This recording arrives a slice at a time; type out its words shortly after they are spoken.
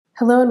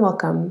Hello and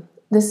welcome.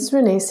 This is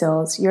Renee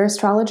Sills, your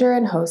astrologer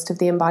and host of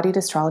the Embodied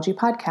Astrology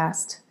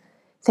podcast.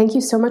 Thank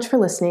you so much for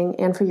listening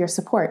and for your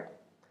support.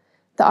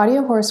 The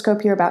audio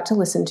horoscope you're about to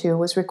listen to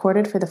was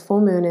recorded for the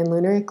full moon and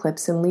lunar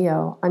eclipse in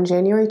Leo on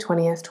January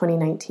 20th,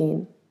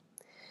 2019.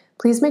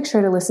 Please make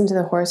sure to listen to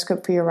the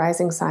horoscope for your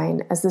rising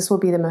sign, as this will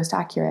be the most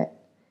accurate.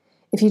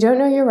 If you don't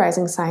know your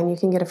rising sign, you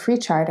can get a free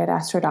chart at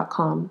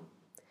astro.com.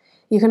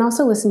 You can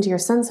also listen to your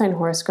sun sign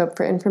horoscope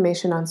for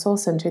information on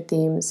soul-centered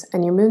themes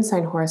and your moon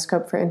sign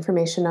horoscope for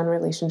information on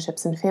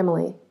relationships and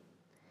family.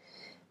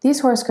 These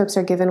horoscopes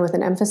are given with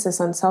an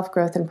emphasis on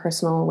self-growth and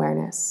personal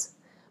awareness.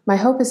 My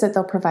hope is that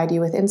they'll provide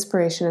you with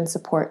inspiration and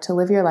support to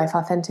live your life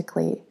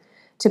authentically,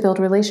 to build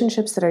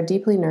relationships that are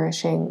deeply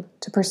nourishing,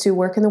 to pursue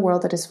work in the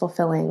world that is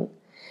fulfilling,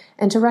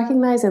 and to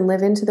recognize and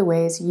live into the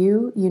ways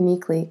you,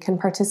 uniquely, can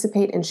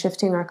participate in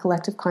shifting our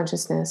collective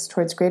consciousness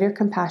towards greater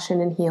compassion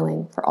and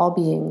healing for all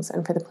beings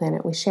and for the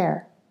planet we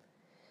share.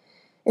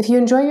 If you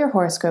enjoy your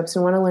horoscopes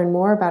and want to learn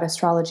more about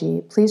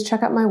astrology, please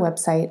check out my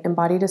website,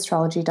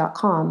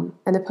 embodiedastrology.com,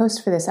 and the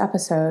post for this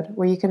episode,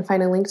 where you can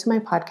find a link to my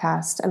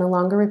podcast and a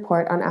longer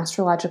report on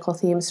astrological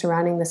themes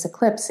surrounding this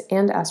eclipse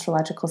and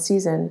astrological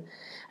season,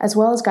 as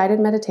well as guided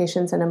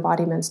meditations and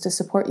embodiments to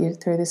support you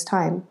through this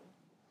time.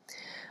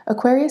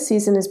 Aquarius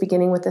season is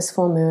beginning with this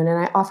full moon, and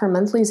I offer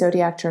monthly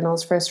zodiac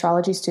journals for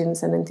astrology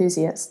students and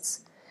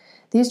enthusiasts.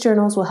 These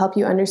journals will help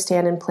you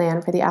understand and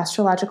plan for the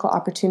astrological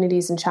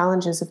opportunities and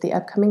challenges of the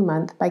upcoming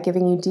month by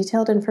giving you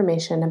detailed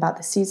information about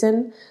the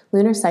season,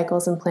 lunar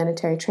cycles, and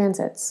planetary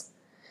transits.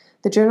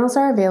 The journals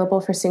are available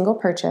for single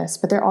purchase,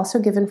 but they're also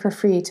given for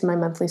free to my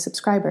monthly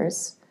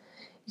subscribers.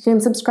 You can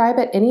subscribe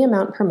at any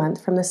amount per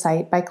month from the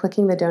site by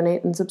clicking the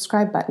Donate and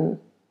Subscribe button.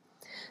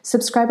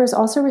 Subscribers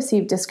also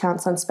receive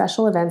discounts on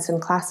special events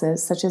and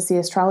classes, such as the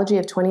Astrology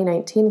of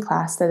 2019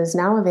 class that is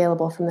now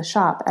available from the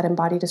shop at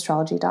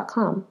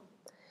embodiedastrology.com.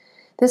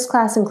 This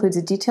class includes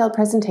a detailed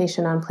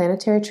presentation on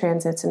planetary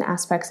transits and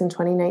aspects in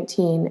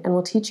 2019 and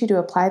will teach you to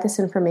apply this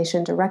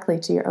information directly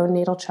to your own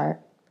natal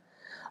chart.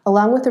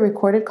 Along with the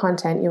recorded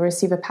content, you'll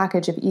receive a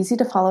package of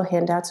easy-to-follow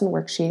handouts and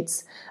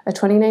worksheets, a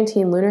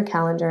 2019 lunar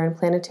calendar and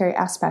planetary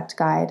aspect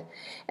guide,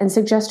 and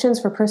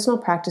suggestions for personal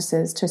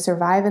practices to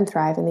survive and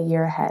thrive in the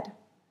year ahead.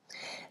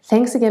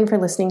 Thanks again for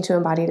listening to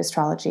Embodied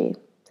Astrology.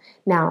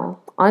 Now,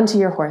 on to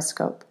your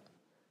horoscope.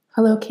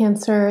 Hello,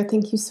 Cancer.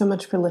 Thank you so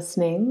much for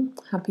listening.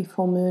 Happy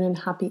full moon and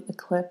happy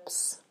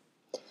eclipse.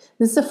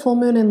 This is a full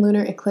moon and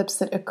lunar eclipse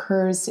that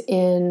occurs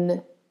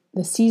in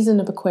the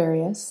season of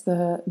Aquarius.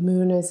 The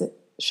moon is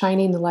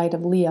shining the light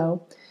of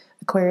Leo.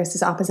 Aquarius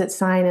is opposite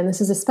sign, and this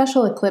is a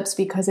special eclipse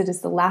because it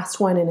is the last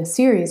one in a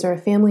series or a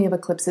family of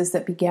eclipses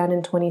that began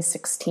in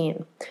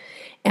 2016.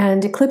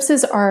 And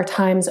eclipses are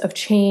times of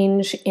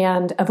change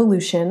and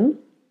evolution,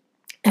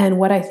 and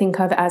what I think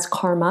of as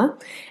karma.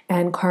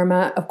 And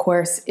karma, of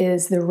course,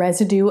 is the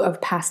residue of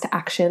past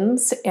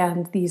actions,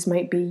 and these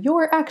might be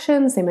your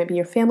actions, they might be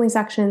your family's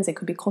actions, they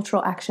could be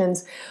cultural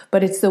actions,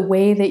 but it's the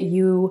way that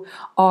you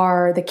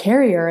are the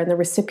carrier and the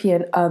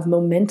recipient of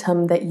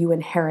momentum that you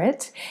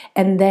inherit,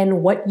 and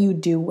then what you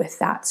do with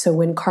that. So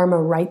when karma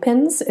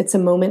ripens, it's a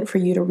moment for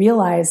you to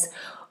realize,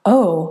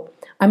 oh,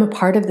 I'm a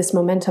part of this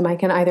momentum. I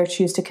can either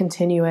choose to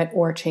continue it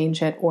or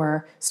change it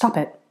or stop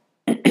it.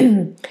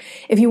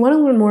 If you want to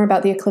learn more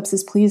about the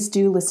eclipses, please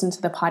do listen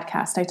to the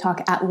podcast. I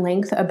talk at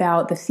length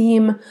about the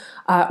theme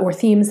or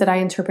themes that I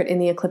interpret in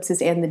the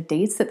eclipses and the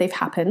dates that they've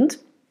happened.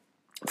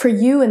 For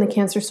you in the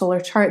Cancer solar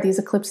chart, these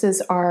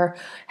eclipses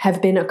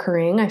have been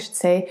occurring, I should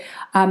say,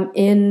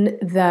 in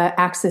the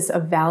axis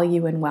of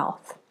value and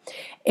wealth.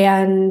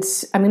 And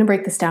I'm going to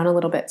break this down a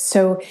little bit.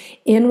 So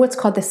in what's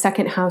called the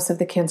second house of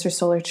the Cancer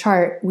solar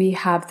chart, we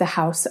have the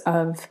house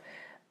of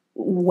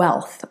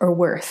wealth or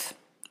worth,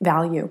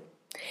 value.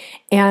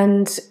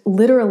 And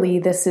literally,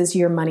 this is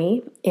your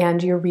money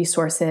and your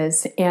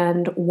resources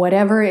and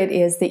whatever it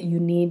is that you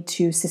need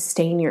to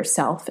sustain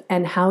yourself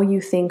and how you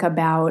think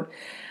about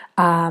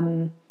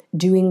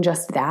doing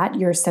just that,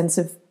 your sense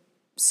of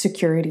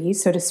security,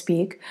 so to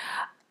speak.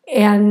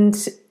 And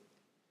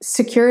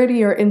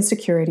security or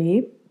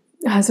insecurity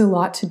has a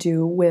lot to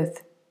do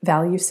with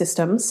value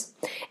systems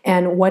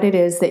and what it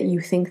is that you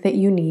think that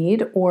you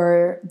need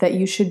or that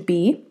you should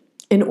be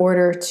in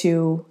order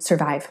to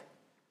survive.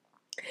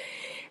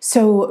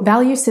 So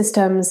value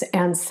systems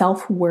and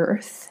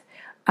self-worth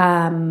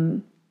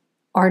are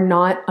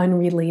not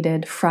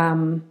unrelated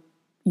from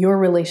your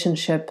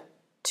relationship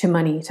to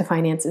money, to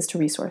finances, to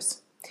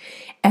resource.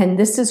 And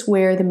this is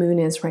where the moon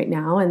is right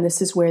now, and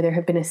this is where there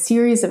have been a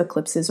series of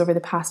eclipses over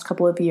the past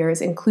couple of years,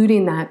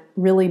 including that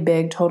really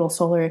big total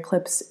solar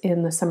eclipse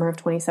in the summer of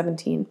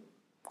 2017.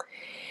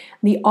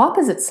 The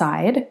opposite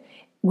side,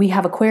 we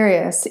have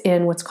Aquarius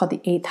in what's called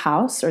the 8th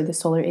house, or the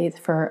solar 8th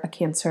for a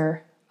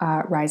Cancer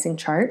rising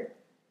chart.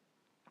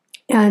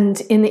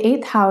 And in the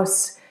 8th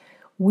house,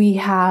 we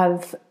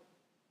have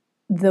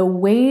the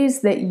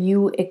ways that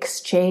you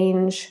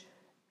exchange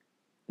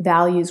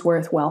values,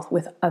 worth, wealth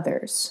with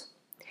others.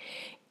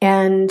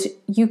 And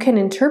you can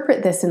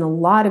interpret this in a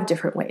lot of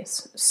different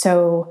ways.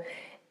 So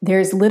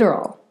there's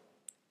literal.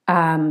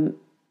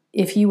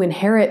 if you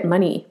inherit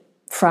money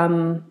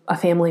from a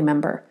family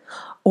member,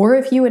 or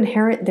if you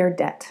inherit their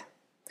debt,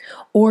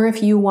 or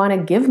if you want to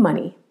give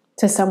money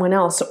to someone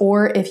else,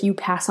 or if you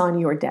pass on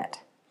your debt.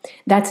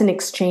 That's an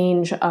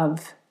exchange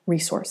of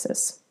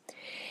resources.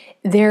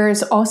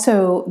 There's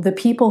also the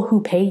people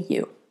who pay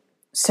you.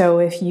 So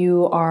if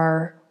you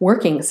are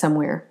working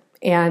somewhere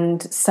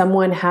and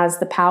someone has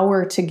the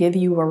power to give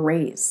you a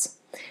raise,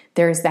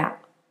 there's that.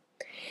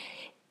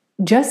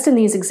 Just in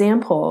these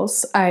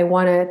examples, I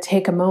want to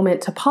take a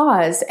moment to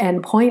pause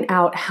and point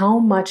out how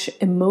much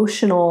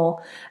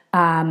emotional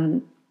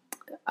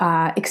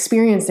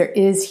experience there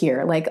is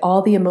here, like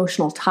all the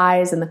emotional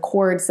ties and the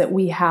cords that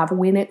we have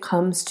when it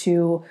comes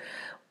to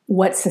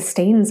what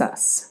sustains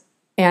us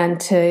and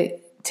to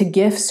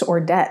gifts or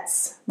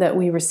debts that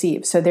we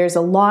receive. So there's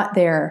a lot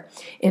there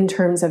in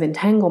terms of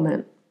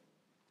entanglement.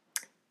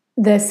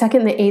 The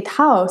second, the eighth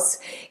house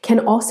can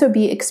also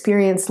be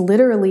experienced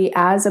literally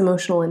as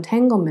emotional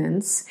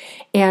entanglements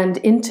and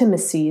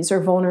intimacies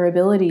or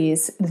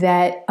vulnerabilities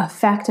that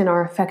affect and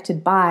are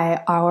affected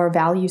by our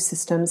value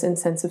systems and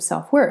sense of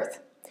self-worth.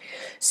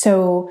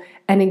 So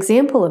an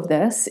example of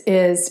this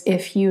is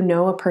if you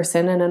know a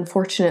person, and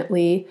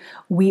unfortunately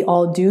we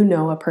all do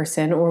know a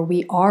person, or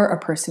we are a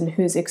person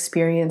who's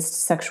experienced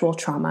sexual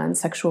trauma and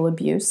sexual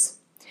abuse,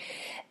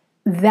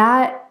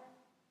 that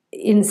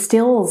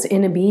instills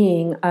in a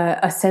being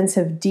a sense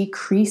of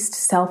decreased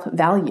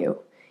self-value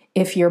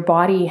if your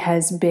body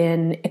has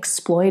been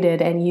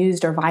exploited and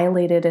used or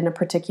violated in a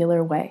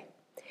particular way.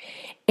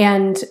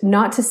 And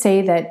not to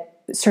say that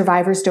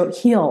survivors don't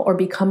heal or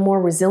become more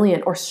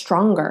resilient or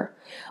stronger,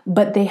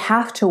 but they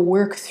have to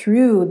work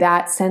through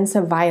that sense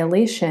of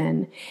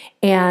violation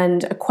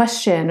and a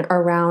question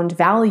around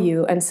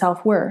value and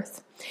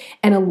self-worth.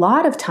 And a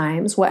lot of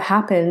times what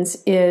happens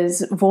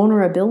is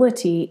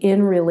vulnerability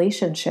in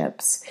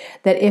relationships,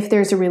 that if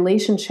there's a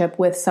relationship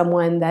with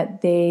someone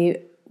that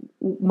they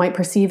might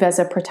perceive as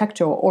a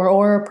protector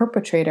or a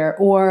perpetrator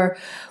or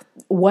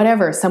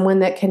whatever, someone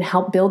that can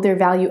help build their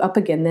value up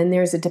again, then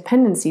there's a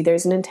dependency,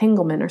 there's an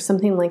entanglement or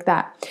something like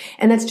that.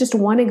 And that's just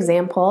one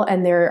example,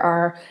 and there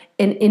are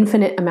an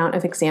infinite amount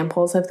of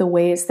examples of the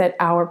ways that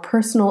our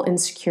personal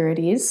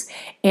insecurities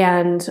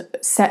and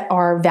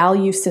our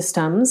value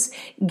systems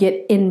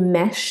get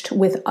enmeshed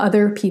with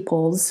other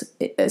people's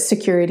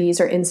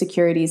securities or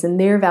insecurities and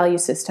their value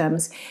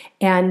systems,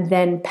 and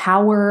then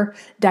power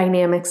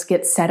dynamics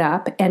get set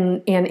up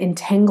and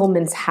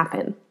entanglements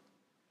happen.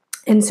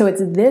 And so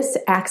it's this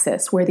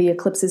axis where the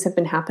eclipses have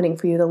been happening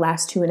for you the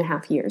last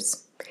 2.5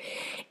 years.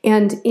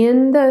 And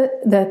in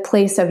the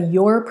place of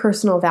your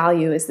personal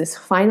value is this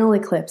final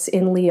eclipse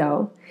in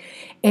Leo.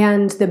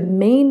 And the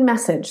main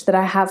message that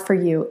I have for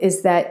you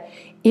is that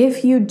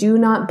if you do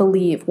not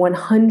believe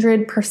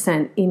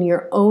 100% in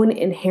your own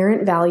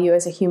inherent value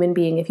as a human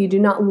being, if you do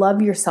not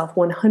love yourself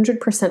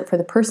 100% for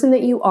the person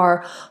that you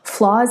are,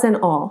 flaws and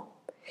all,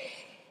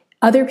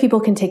 other people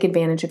can take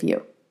advantage of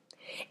you.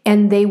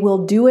 And they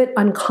will do it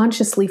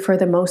unconsciously for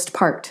the most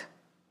part.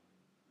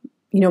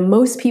 You know,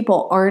 most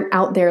people aren't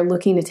out there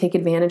looking to take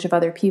advantage of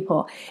other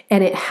people.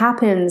 And it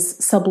happens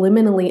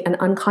subliminally and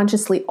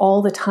unconsciously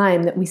all the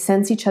time that we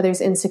sense each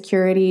other's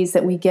insecurities,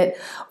 that we get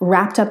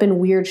wrapped up in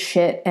weird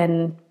shit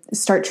and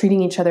start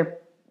treating each other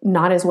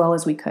not as well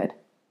as we could.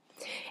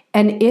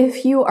 And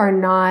if you are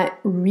not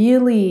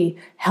really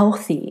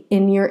healthy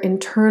in your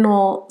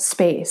internal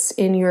space,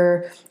 in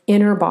your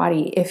inner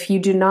body, if you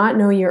do not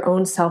know your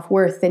own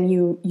self-worth, then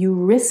you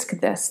risk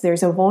this.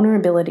 There's a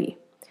vulnerability.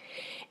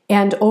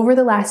 And over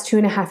the last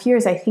 2.5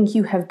 years, I think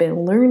you have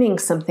been learning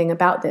something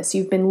about this.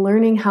 You've been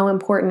learning how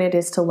important it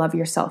is to love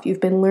yourself.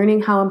 You've been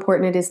learning how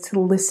important it is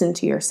to listen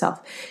to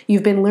yourself.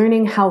 You've been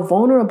learning how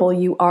vulnerable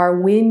you are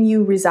when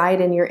you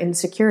reside in your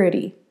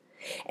insecurity.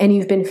 And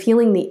you've been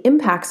feeling the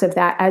impacts of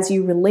that as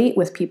you relate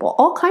with people,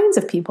 all kinds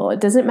of people. It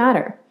doesn't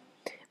matter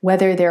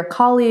whether they're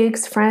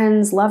colleagues,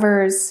 friends,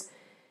 lovers.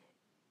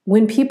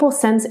 When people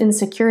sense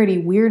insecurity,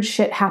 weird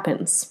shit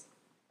happens.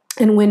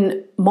 And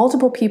when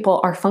multiple people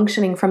are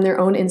functioning from their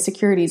own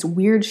insecurities,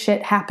 weird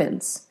shit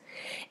happens.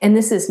 And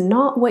this is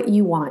not what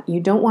you want. You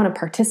don't want to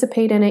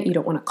participate in it. You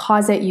don't want to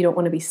cause it. You don't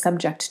want to be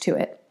subject to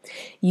it.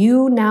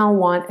 You now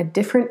want a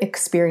different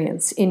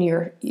experience in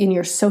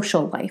your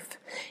social life.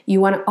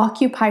 You want to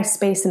occupy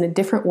space in a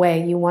different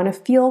way. You want to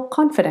feel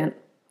confident.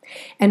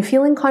 And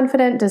feeling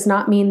confident does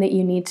not mean that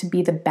you need to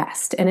be the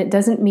best. And it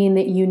doesn't mean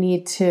that you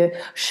need to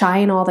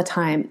shine all the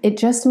time. It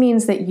just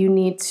means that you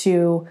need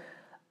to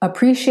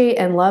appreciate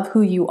and love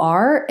who you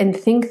are and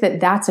think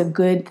that that's a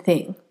good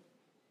thing.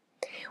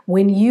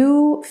 When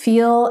you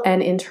feel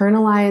and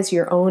internalize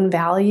your own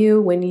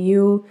value, when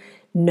you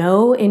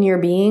know in your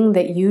being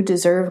that you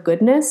deserve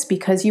goodness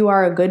because you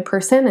are a good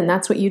person and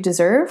that's what you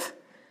deserve,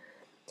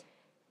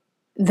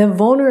 the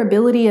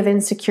vulnerability of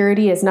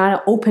insecurity is not an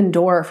open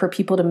door for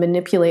people to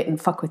manipulate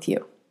and fuck with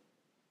you.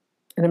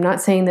 And I'm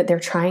not saying that they're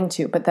trying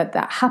to, but that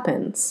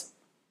happens.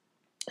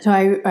 So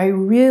I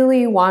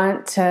really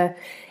want to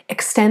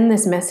extend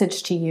this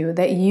message to you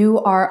that you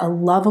are a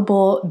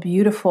lovable,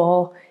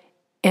 beautiful,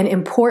 and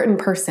important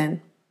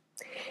person.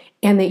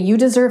 and that you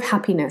deserve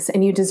happiness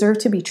and you deserve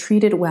to be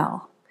treated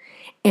well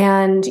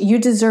and you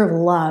deserve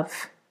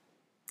love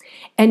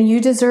and you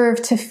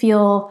deserve to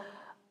feel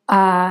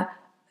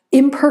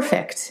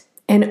imperfect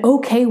and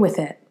okay with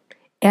it.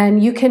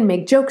 And you can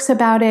make jokes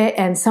about it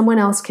and someone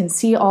else can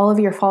see all of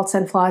your faults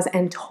and flaws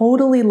and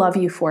totally love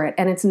you for it.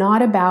 And it's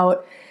not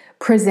about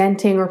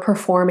presenting or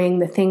performing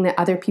the thing that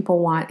other people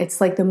want.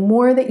 It's like the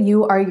more that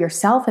you are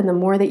yourself and the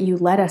more that you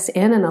let us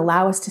in and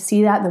allow us to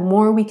see that, the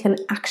more we can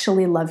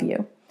actually love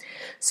you.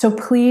 So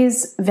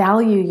please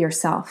value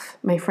yourself,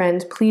 my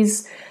friend.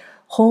 Please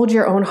hold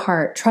your own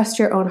heart, trust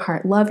your own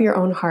heart, love your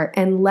own heart,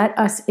 and let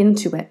us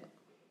into it.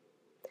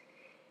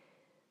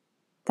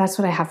 That's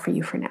what I have for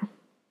you for now.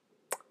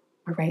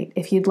 All right.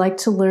 If you'd like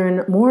to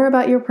learn more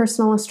about your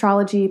personal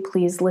astrology,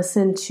 please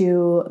listen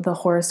to the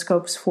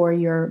horoscopes for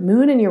your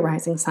moon and your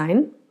rising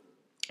sign.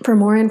 For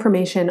more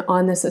information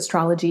on this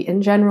astrology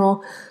in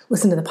general,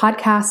 listen to the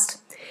podcast.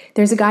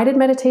 There's a guided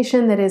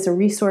meditation that is a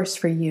resource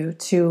for you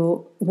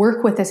to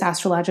work with this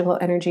astrological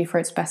energy for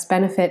its best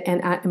benefit.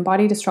 And at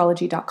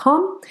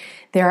embodiedastrology.com,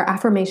 there are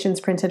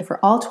affirmations printed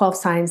for all 12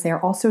 signs. There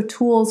are also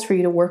tools for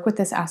you to work with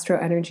this astro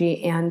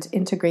energy and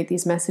integrate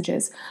these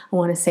messages. I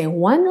want to say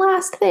one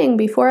last thing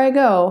before I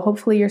go.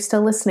 Hopefully you're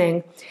still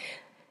listening.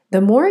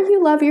 The more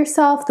you love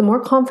yourself, the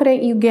more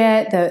confident you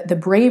get, the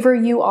braver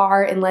you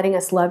are in letting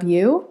us love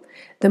you,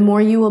 the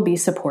more you will be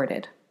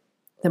supported.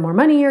 The more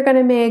money you're going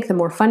to make, the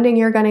more funding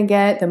you're going to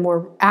get, the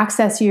more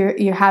access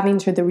you're having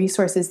to the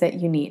resources that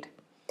you need.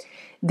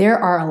 There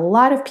are a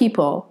lot of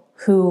people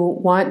who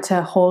want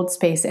to hold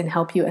space and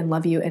help you and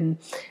love you and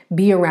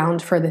be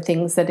around for the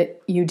things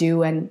that you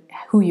do and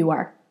who you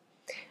are.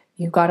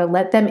 You've got to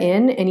let them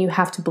in and you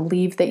have to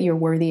believe that you're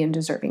worthy and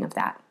deserving of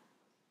that.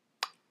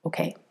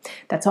 Okay,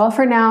 that's all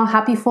for now.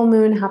 Happy full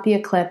moon, happy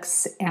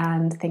eclipse,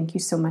 and thank you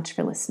so much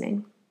for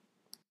listening.